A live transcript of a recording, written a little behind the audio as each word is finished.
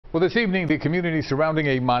Well, this evening, the community surrounding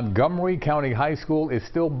a Montgomery County high school is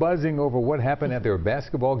still buzzing over what happened at their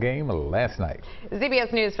basketball game last night.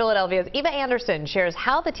 CBS News Philadelphia's Eva Andersen shares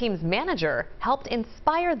how the team's manager helped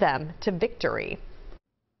inspire them to victory.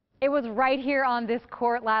 It was right here on this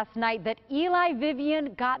court last night that Eli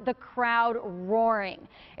Vivian got the crowd roaring.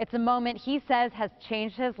 It's a moment he says has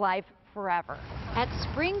changed his life forever. At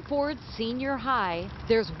Springford Senior High,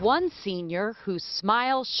 there's one senior whose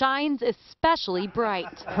smile shines especially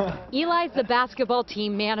bright. Eli's the basketball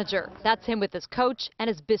team manager. That's him with his coach and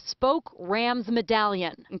his bespoke Rams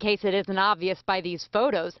medallion. In case it isn't obvious by these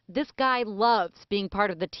photos, this guy loves being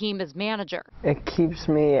part of the team as manager. It keeps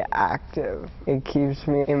me active. It keeps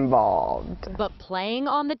me involved. But playing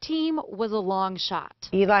on the team was a long shot.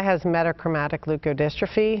 Eli has metachromatic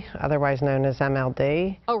leukodystrophy, otherwise known as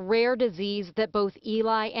MLD. A rare disease that both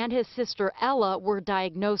Eli and his sister Ella were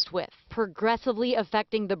diagnosed with, progressively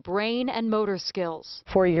affecting the brain and motor skills.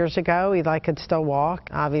 4 years ago, Eli could still walk.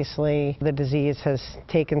 Obviously, the disease has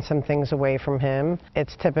taken some things away from him.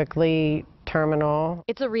 It's typically terminal.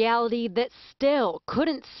 It's a reality that still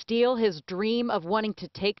couldn't steal his dream of wanting to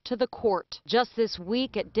take to the court. Just this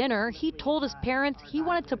week at dinner, he told his parents he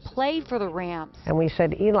wanted to play for the Rams. And we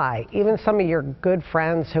said, Eli, even some of your good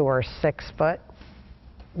friends who are 6 foot,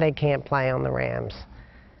 they can't play on the Rams.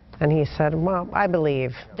 And he said, well, I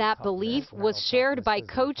believe. That belief was shared by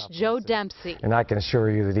Coach Joe Dempsey. And I can assure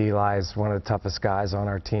you that Eli is one of the toughest guys on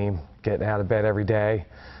our team, getting out of bed every day,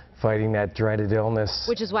 fighting that dreaded illness.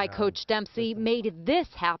 Which is why Coach Dempsey made this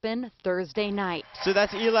happen Thursday night. So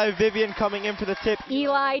that's Eli Vivian coming in for the tip.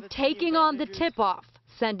 Eli taking on the tip-off,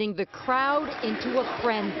 sending the crowd into a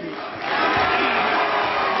frenzy.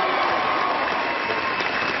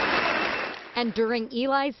 And during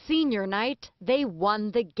Eli's senior night, they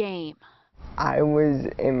won the game. I was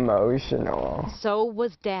emotional. So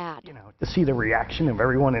was Dad. To see the reaction of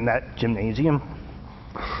everyone in that gymnasium,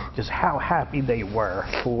 just how happy they were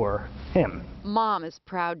for him. Mom is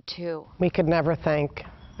proud too. We could never thank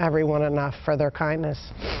everyone enough for their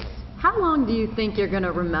kindness. How long do you think you're going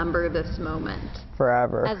to remember this moment?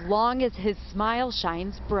 Forever. As long as his smile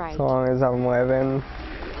shines bright. As long as I'm living,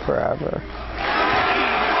 forever.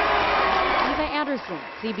 Eva Andersen,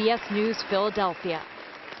 CBS News, Philadelphia.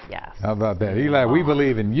 Yes. How about that? Eli, we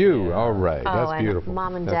believe in you. Yeah. All right. Oh, That's and beautiful.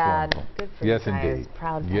 Mom and That's Dad. wonderful. Good for yes, you guys. indeed.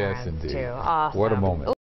 Proud yes, parents, indeed. too. Awesome. What a moment.